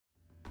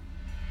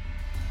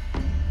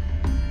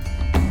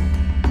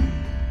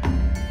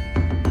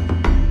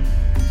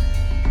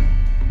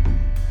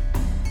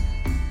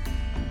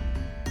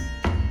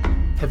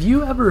Have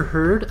you ever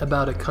heard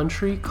about a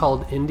country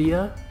called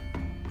India?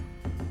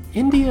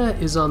 India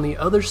is on the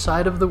other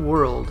side of the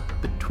world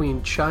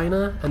between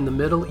China and the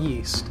Middle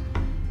East,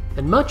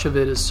 and much of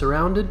it is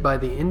surrounded by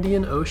the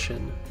Indian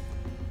Ocean.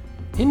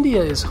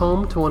 India is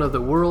home to one of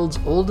the world's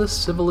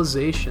oldest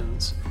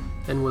civilizations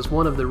and was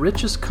one of the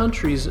richest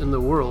countries in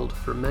the world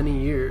for many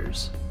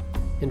years.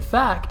 In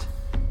fact,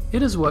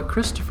 it is what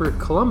Christopher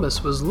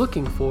Columbus was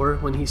looking for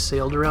when he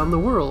sailed around the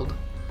world,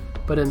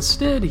 but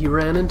instead he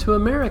ran into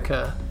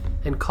America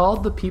and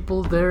called the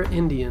people there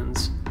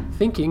Indians,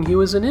 thinking he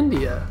was in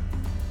India.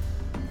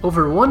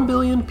 Over 1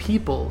 billion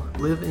people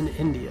live in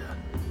India.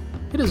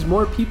 It is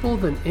more people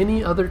than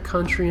any other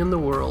country in the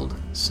world,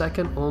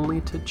 second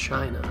only to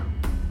China.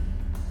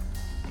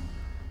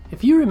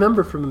 If you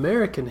remember from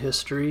American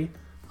history,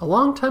 a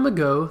long time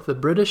ago the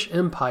British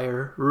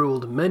Empire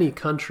ruled many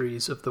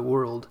countries of the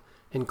world,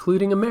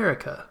 including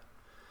America.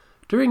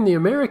 During the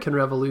American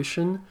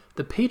Revolution,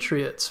 the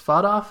Patriots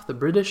fought off the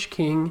British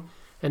king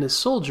and his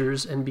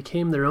soldiers and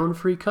became their own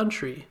free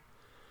country.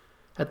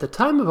 At the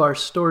time of our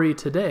story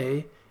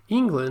today,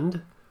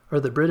 England, or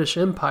the British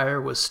Empire,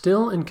 was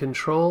still in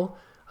control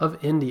of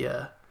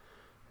India.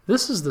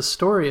 This is the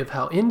story of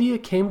how India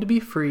came to be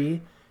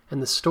free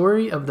and the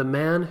story of the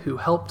man who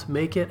helped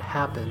make it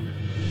happen.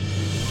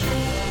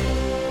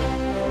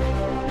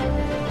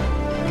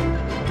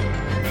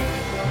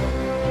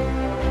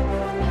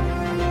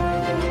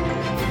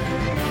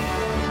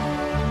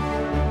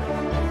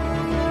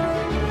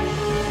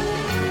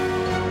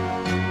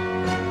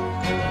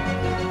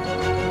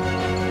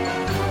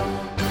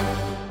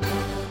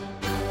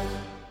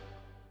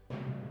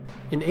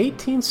 In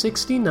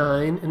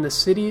 1869, in the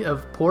city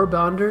of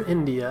Porbandar,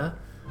 India,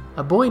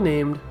 a boy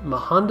named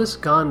Mohandas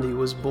Gandhi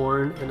was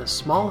born in a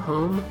small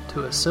home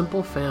to a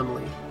simple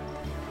family.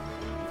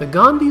 The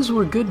Gandhis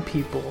were good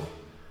people.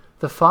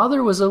 The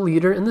father was a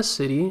leader in the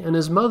city, and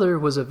his mother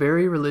was a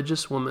very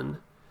religious woman.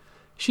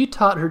 She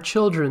taught her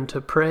children to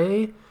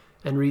pray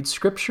and read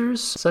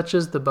scriptures such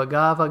as the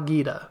Bhagavad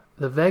Gita,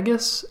 the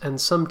Vedas, and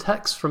some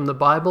texts from the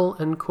Bible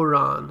and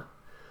Quran.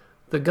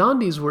 The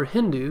Gandhis were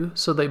Hindu,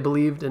 so they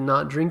believed in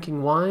not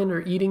drinking wine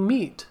or eating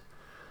meat.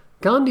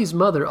 Gandhi's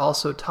mother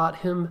also taught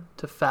him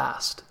to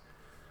fast,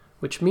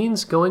 which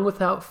means going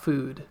without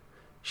food.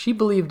 She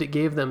believed it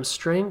gave them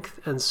strength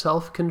and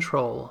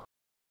self-control.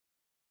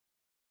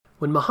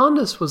 When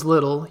Mohandas was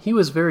little, he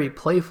was very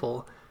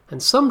playful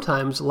and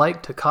sometimes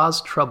liked to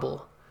cause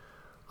trouble.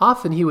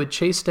 Often he would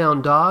chase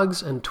down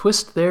dogs and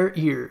twist their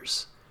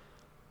ears.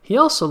 He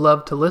also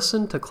loved to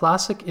listen to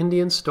classic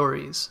Indian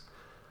stories,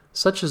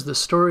 such as the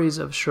stories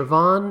of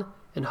Shravan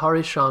and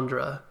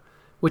Harishchandra,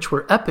 which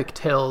were epic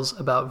tales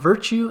about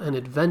virtue and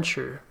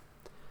adventure.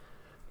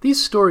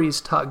 These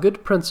stories taught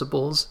good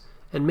principles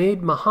and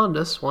made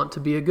Mohandas want to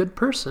be a good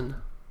person.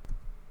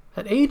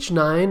 At age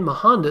 9,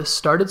 Mohandas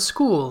started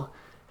school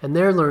and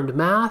there learned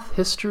math,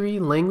 history,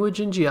 language,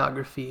 and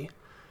geography.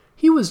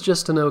 He was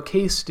just an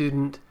okay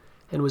student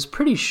and was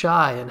pretty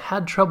shy and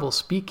had trouble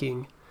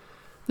speaking.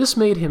 This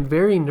made him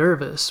very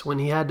nervous when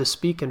he had to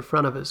speak in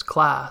front of his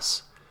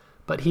class.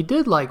 But he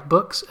did like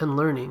books and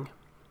learning.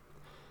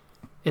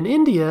 In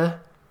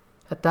India,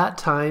 at that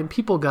time,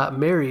 people got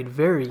married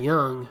very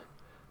young.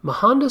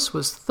 Mohandas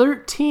was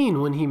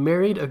 13 when he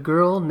married a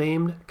girl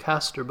named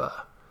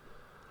Kasturba.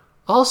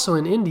 Also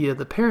in India,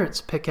 the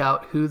parents pick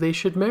out who they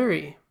should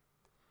marry.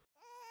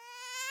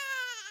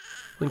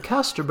 When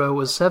Kasturba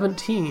was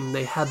 17,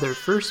 they had their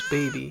first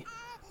baby,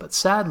 but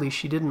sadly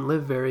she didn't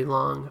live very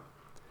long.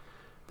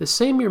 The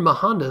same year,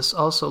 Mohandas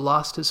also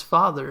lost his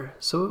father,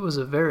 so it was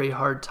a very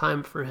hard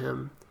time for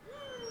him.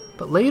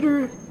 But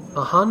later,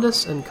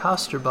 Mohandas and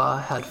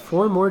Kasturba had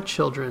 4 more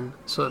children,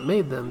 so it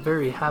made them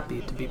very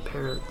happy to be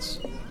parents.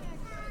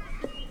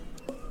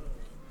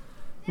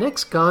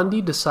 Next,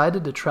 Gandhi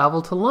decided to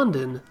travel to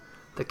London,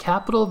 the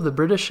capital of the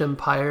British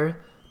Empire,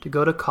 to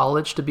go to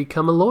college to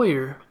become a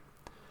lawyer.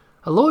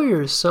 A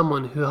lawyer is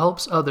someone who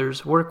helps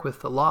others work with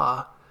the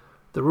law,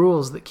 the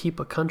rules that keep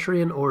a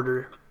country in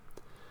order.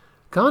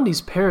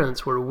 Gandhi's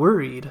parents were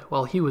worried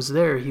while he was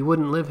there he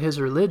wouldn't live his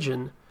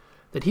religion,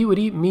 that he would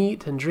eat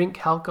meat and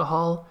drink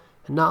alcohol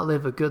and not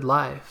live a good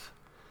life.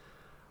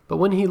 But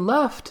when he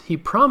left, he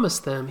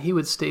promised them he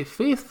would stay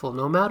faithful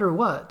no matter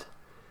what.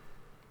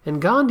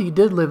 And Gandhi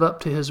did live up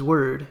to his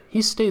word.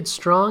 He stayed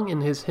strong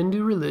in his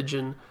Hindu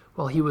religion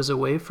while he was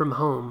away from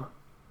home.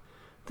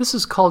 This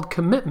is called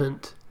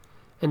commitment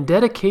and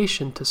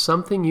dedication to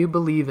something you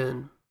believe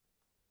in.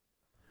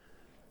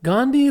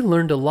 Gandhi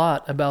learned a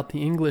lot about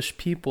the English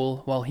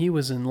people while he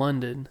was in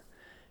London.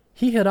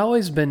 He had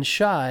always been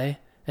shy,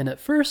 and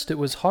at first it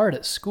was hard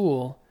at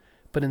school,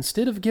 but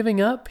instead of giving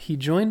up, he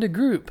joined a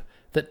group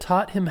that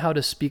taught him how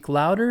to speak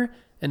louder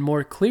and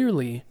more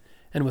clearly,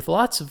 and with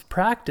lots of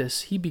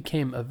practice, he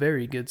became a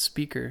very good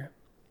speaker.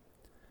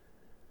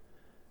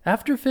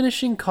 After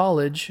finishing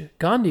college,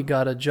 Gandhi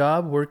got a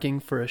job working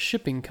for a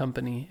shipping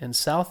company in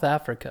South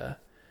Africa.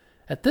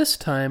 At this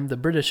time, the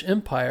British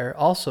Empire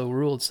also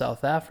ruled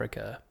South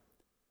Africa.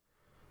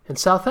 In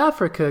South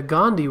Africa,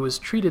 Gandhi was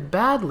treated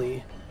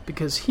badly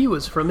because he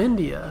was from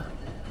India.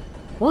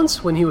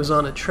 Once when he was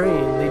on a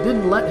train, they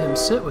didn't let him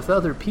sit with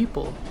other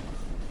people.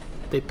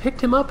 They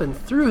picked him up and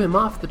threw him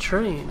off the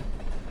train.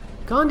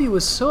 Gandhi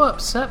was so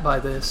upset by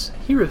this,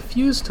 he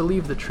refused to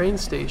leave the train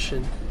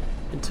station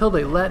until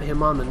they let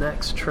him on the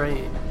next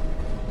train.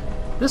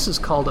 This is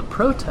called a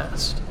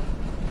protest,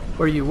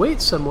 where you wait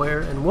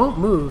somewhere and won't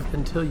move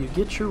until you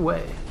get your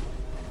way.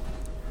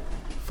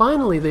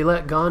 Finally, they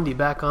let Gandhi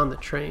back on the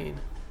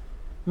train.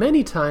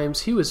 Many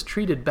times he was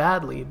treated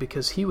badly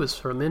because he was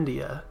from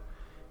India.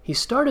 He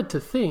started to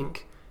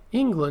think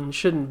England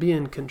shouldn't be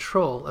in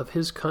control of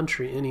his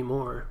country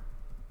anymore.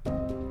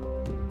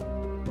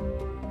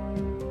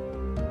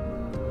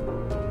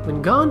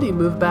 When Gandhi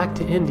moved back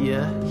to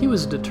India, he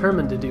was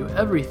determined to do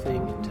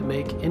everything to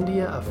make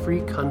India a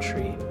free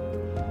country.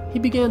 He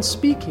began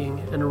speaking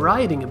and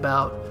writing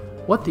about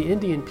what the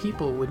Indian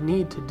people would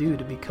need to do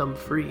to become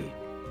free.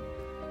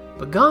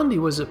 But Gandhi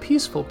was a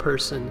peaceful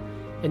person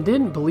and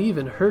didn't believe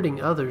in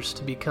hurting others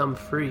to become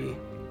free.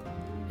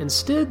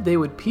 Instead, they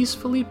would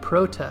peacefully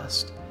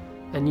protest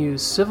and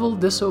use civil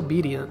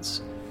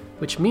disobedience,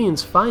 which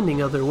means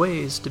finding other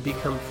ways to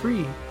become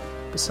free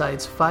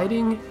besides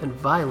fighting and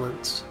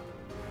violence.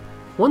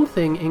 One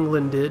thing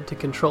England did to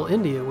control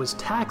India was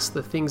tax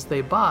the things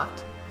they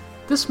bought.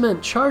 This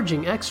meant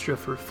charging extra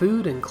for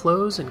food and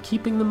clothes and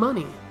keeping the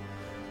money.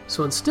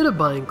 So instead of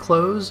buying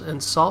clothes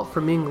and salt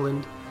from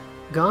England,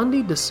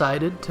 Gandhi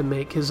decided to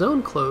make his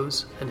own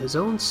clothes and his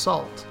own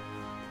salt.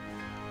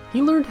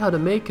 He learned how to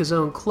make his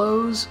own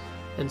clothes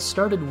and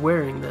started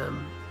wearing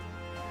them.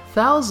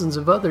 Thousands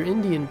of other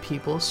Indian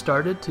people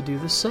started to do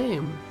the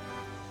same.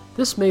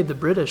 This made the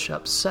British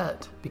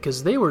upset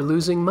because they were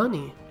losing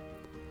money.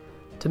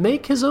 To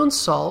make his own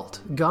salt,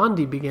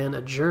 Gandhi began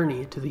a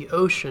journey to the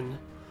ocean.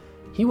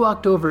 He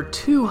walked over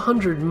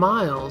 200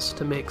 miles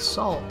to make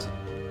salt.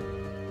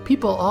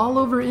 People all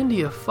over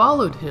India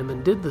followed him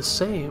and did the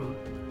same.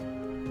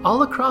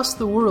 All across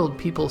the world,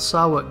 people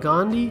saw what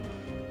Gandhi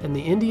and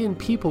the Indian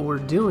people were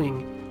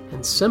doing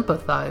and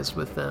sympathized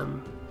with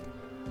them.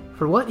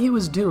 For what he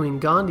was doing,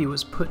 Gandhi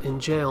was put in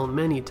jail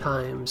many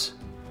times.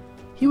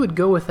 He would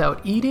go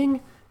without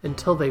eating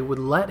until they would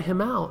let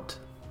him out.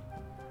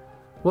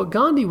 What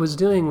Gandhi was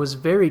doing was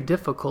very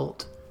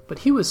difficult, but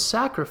he was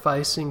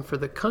sacrificing for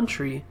the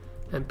country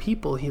and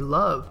people he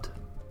loved.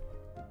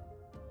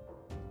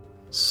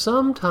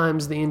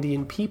 Sometimes the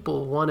Indian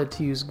people wanted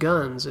to use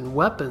guns and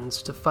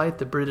weapons to fight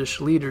the British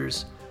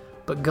leaders,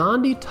 but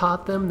Gandhi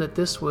taught them that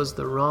this was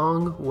the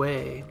wrong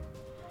way.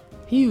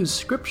 He used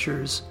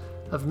scriptures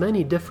of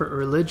many different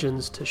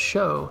religions to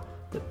show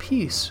that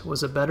peace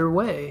was a better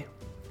way.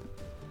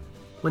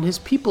 When his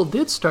people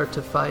did start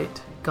to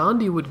fight,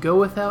 Gandhi would go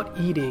without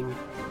eating,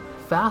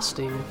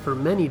 fasting for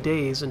many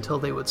days until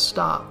they would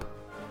stop.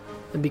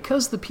 And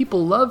because the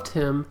people loved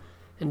him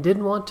and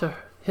didn't want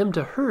him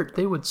to hurt,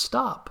 they would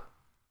stop.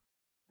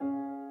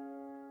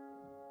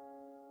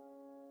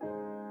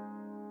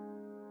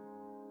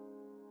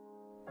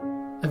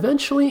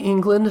 Eventually,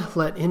 England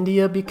let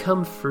India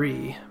become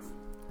free.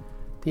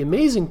 The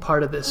amazing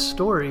part of this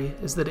story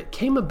is that it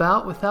came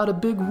about without a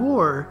big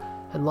war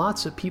and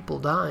lots of people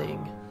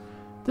dying.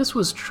 This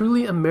was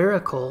truly a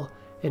miracle,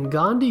 and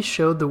Gandhi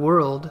showed the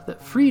world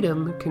that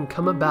freedom can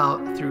come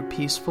about through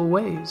peaceful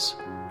ways.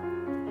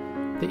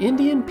 The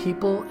Indian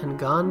people and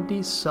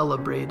Gandhi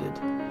celebrated.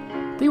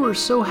 They were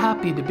so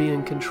happy to be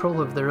in control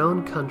of their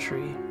own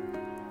country.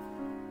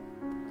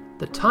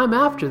 The time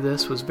after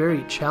this was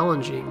very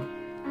challenging,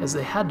 as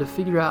they had to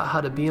figure out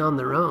how to be on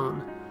their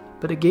own,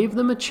 but it gave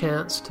them a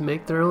chance to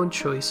make their own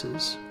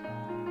choices.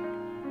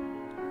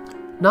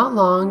 Not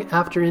long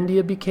after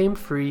India became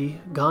free,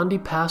 Gandhi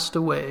passed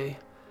away,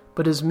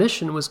 but his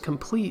mission was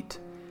complete,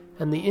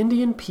 and the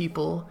Indian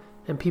people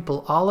and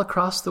people all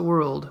across the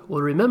world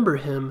will remember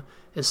him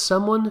as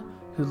someone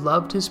who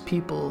loved his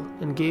people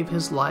and gave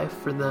his life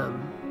for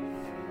them.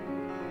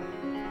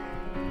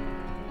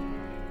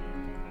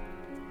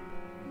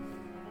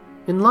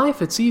 In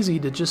life, it's easy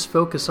to just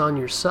focus on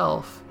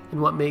yourself and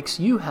what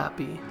makes you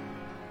happy.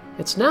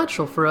 It's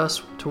natural for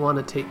us to want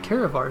to take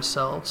care of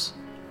ourselves,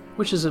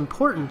 which is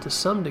important to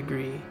some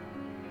degree.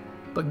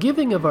 But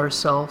giving of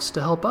ourselves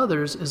to help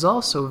others is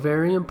also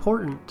very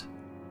important.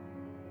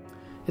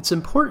 It's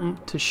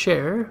important to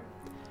share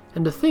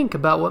and to think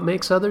about what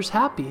makes others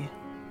happy.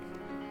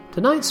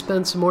 Tonight,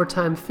 spend some more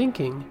time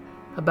thinking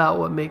about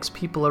what makes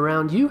people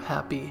around you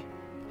happy,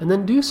 and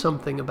then do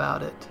something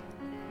about it.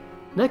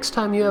 Next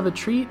time you have a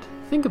treat,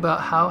 think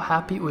about how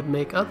happy it would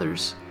make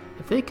others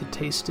if they could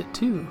taste it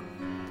too.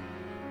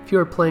 If you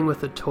are playing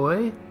with a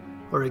toy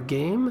or a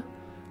game,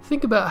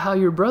 think about how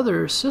your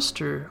brother or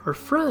sister or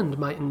friend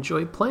might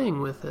enjoy playing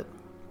with it.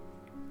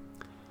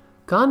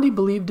 Gandhi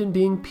believed in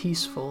being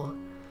peaceful.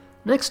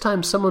 Next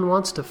time someone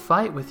wants to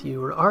fight with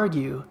you or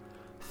argue,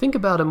 think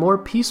about a more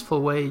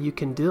peaceful way you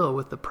can deal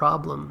with the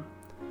problem.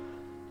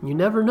 You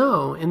never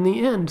know, in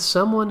the end,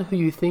 someone who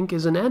you think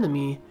is an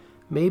enemy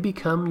may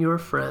become your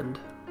friend.